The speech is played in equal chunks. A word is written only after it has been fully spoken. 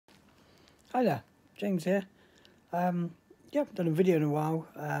Hi there, James here. Yeah, I've done a video in a while.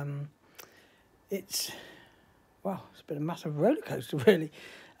 It's been a massive roller coaster, really.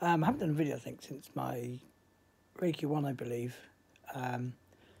 I haven't done a video, I think, since my Reiki 1, I believe.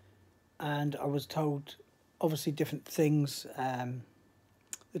 And I was told, obviously, different things.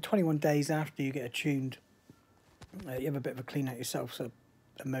 The 21 days after you get attuned, you have a bit of a clean out yourself, so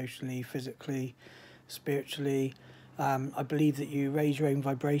emotionally, physically, spiritually. I believe that you raise your own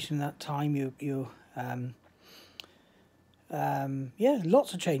vibration that time.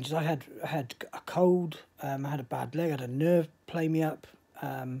 Lots of changes. I had a cold. I had a bad leg. I had a nerve play me up.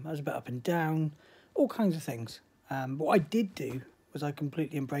 I was a bit up and down, all kinds of things. But what I did do was I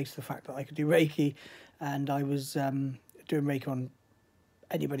completely embraced the fact that I could do Reiki, and I was doing Reiki on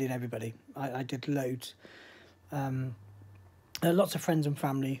anybody and everybody. I did loads. Lots of friends and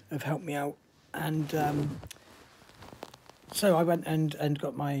family have helped me out, and so I went and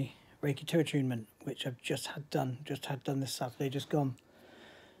got my Reiki 2 attunement, which I've just had done this Saturday, just gone.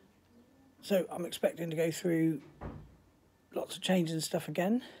 So I'm expecting to go through lots of changes and stuff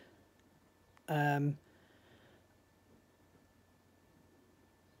again. Oh,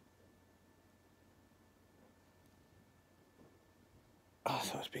 I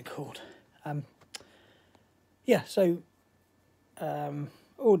thought it was being called.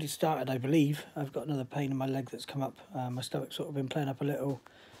 Already started, I believe. I've got another pain in my leg that's come up. My stomach's sort of been playing up a little.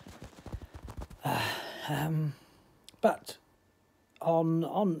 But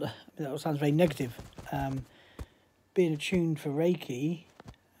that sounds very negative. Being attuned for Reiki,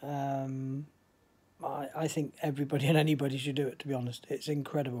 I think everybody and anybody should do it, to be honest. It's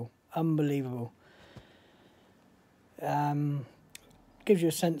incredible, unbelievable. Gives you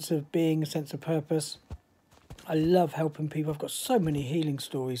a sense of being, a sense of purpose. I love helping people. I've got so many healing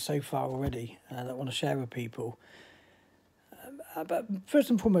stories so far already that I want to share with people. But first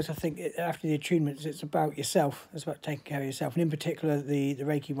and foremost, I think after the attunements, it's about yourself. It's about taking care of yourself. And in particular, the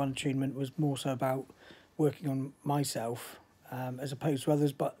Reiki 1 attunement was more so about working on myself as opposed to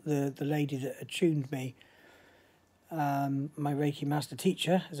others. But the lady that attuned me, my Reiki master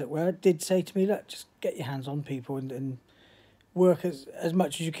teacher, as it were, did say to me, look, just get your hands on people and work as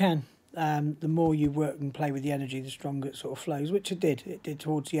much as you can. The more you work and play with the energy, the stronger it sort of flows, which it did. It did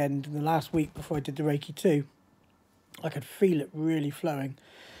towards the end. And the last week before I did the Reiki 2, I could feel it really flowing.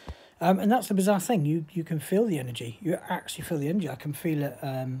 And that's the bizarre thing. You can feel the energy. You actually feel the energy. I can feel it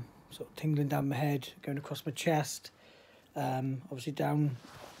sort of tingling down my head, going across my chest, obviously down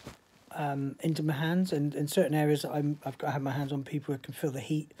into my hands. And in certain areas I've got to have my hands on people who can feel the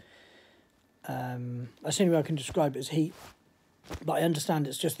heat. That's the only way I can describe it as heat. But I understand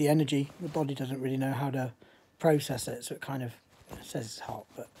it's just the energy. The body doesn't really know how to process it, so it kind of says it's hot.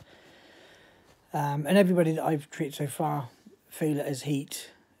 But and everybody that I've treated so far feel it as heat,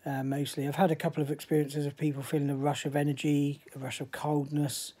 mostly. I've had a couple of experiences of people feeling a rush of energy, a rush of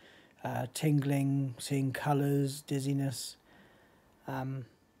coldness, tingling, seeing colours, dizziness. Lots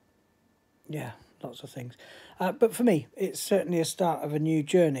of things. But for me, it's certainly a start of a new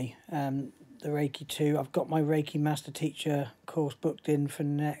journey. The Reiki 2. I've got my Reiki Master Teacher course booked in for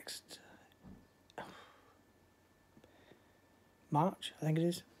next March, I think it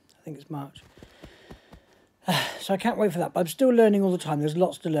is. I think it's March. So I can't wait for that. But I'm still learning all the time. There's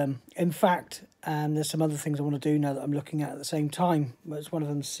lots to learn. In fact, there's some other things I want to do now that I'm looking at the same time. It's one of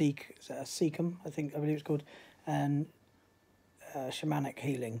them Seekum, I believe it's called, and shamanic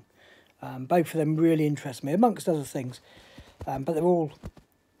healing. Both of them really interest me, amongst other things. But they're all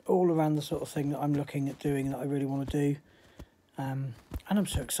around the sort of thing that I'm looking at doing that I really want to do. And I'm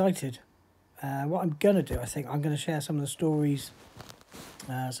so excited. What I'm going to do, I think, I'm going to share some of the stories,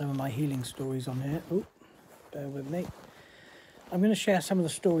 some of my healing stories on here. Oh, bear with me. I'm going to share some of the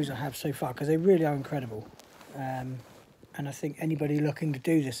stories I have so far because they really are incredible. And I think anybody looking to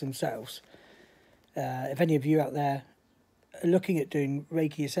do this themselves, if any of you out there are looking at doing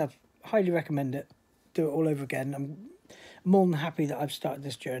Reiki yourself, highly recommend it. Do it all over again. I'm more than happy that I've started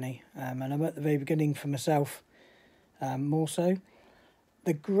this journey, and I'm at the very beginning for myself, more so.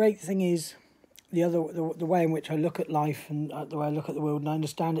 The great thing is the way in which I look at life and the way I look at the world, and I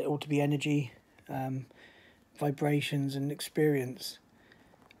understand it all to be energy, vibrations and experience.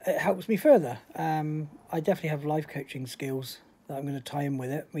 It helps me further. I definitely have life coaching skills that I'm going to tie in with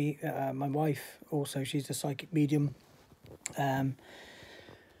it. My wife also, she's a psychic medium.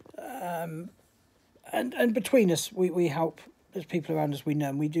 And between us, we help. There's people around us we know,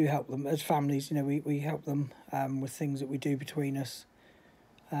 and we do help them as families. We help them with things that we do between us.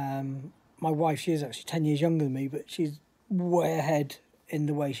 My wife, she is actually 10 years younger than me, but she's way ahead in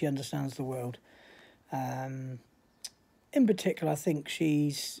the way she understands the world. In particular, I think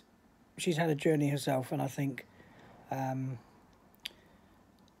she's she's had a journey herself, and I think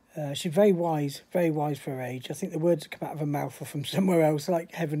she's very wise for her age. I think the words that come out of her mouth are from somewhere else,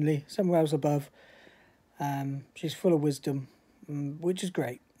 like heavenly, somewhere else above. She's full of wisdom, which is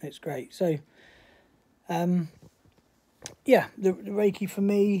great. It's great. So, yeah, the Reiki for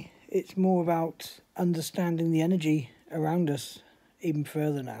me, it's more about understanding the energy around us even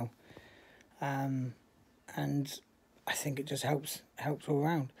further now. And I think it just helps all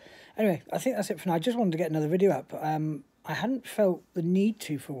around. Anyway, I think that's it for now. I just wanted to get another video up. I hadn't felt the need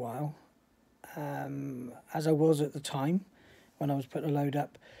to for a while, as I was at the time when I was putting a load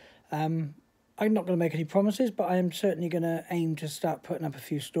up. I'm not going to make any promises, but I am certainly going to aim to start putting up a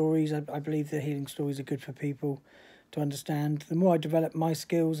few stories. I believe the healing stories are good for people to understand. The more I develop my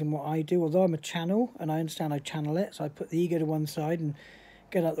skills and what I do, although I'm a channel and I understand I channel it, so I put the ego to one side and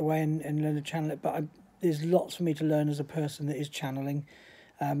get out the way and learn to channel it. But there's lots for me to learn as a person that is channeling,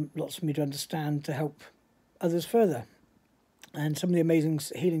 lots for me to understand to help others further. And some of the amazing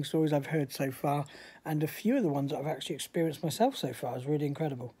healing stories I've heard so far, and a few of the ones that I've actually experienced myself so far, is really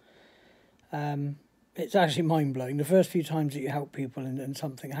incredible. It's actually mind-blowing. The first few times that you help people and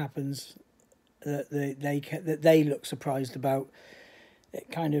something happens that they look surprised about,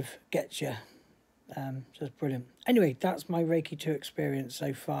 it kind of gets you. So it's brilliant. Anyway, that's my Reiki 2 experience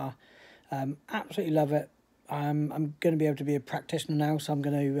so far. Absolutely love it. I'm going to be able to be a practitioner now, so I'm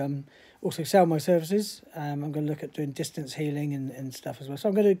going to also sell my services. I'm going to look at doing distance healing and stuff as well. So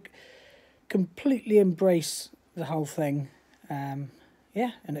I'm going to completely embrace the whole thing,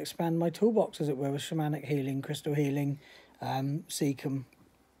 yeah, and expand my toolbox, as it were, with shamanic healing, crystal healing, Seekum.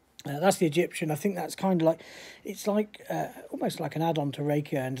 That's the Egyptian. I think that's kind of like, it's like almost like an add-on to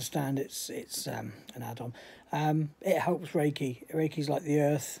Reiki. I understand it's an add-on. It helps Reiki. Reiki's like the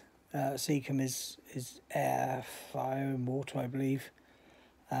earth. Seekum is air, fire, and water, I believe.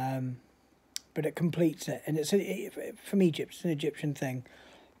 But it completes it, and from Egypt. It's an Egyptian thing,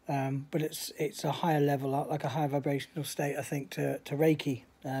 but it's a higher level, like a higher vibrational state, I think, to Reiki.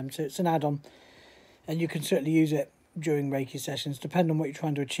 So it's an add-on, and you can certainly use it during Reiki sessions, depending on what you're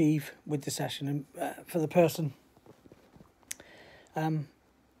trying to achieve with the session and for the person.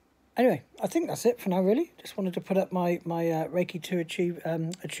 Anyway, I think that's it for now, really. Just wanted to put up my Reiki 2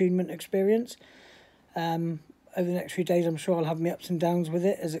 attunement experience. Over the next few days, I'm sure I'll have my ups and downs with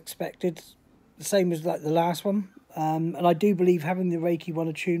it, as expected. The same as like the last one. And I do believe having the Reiki 1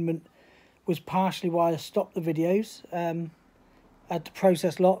 attunement was partially why I stopped the videos. I had to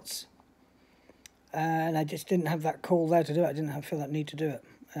process lots. And I just didn't have that call there to do it. I didn't feel that need to do it.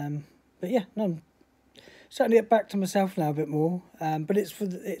 But yeah, no, I'm starting to get back to myself now a bit more. But it's for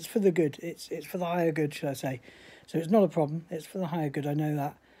the good. It's for the higher good, should I say? So it's not a problem. It's for the higher good. I know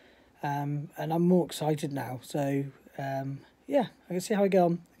that. And I'm more excited now. So yeah, I can see how I go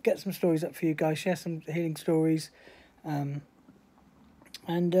on. Get some stories up for you guys. Share some healing stories. And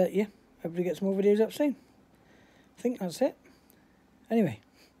yeah, hopefully get some more videos up soon. I think that's it. Anyway,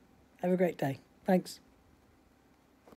 have a great day. Thanks.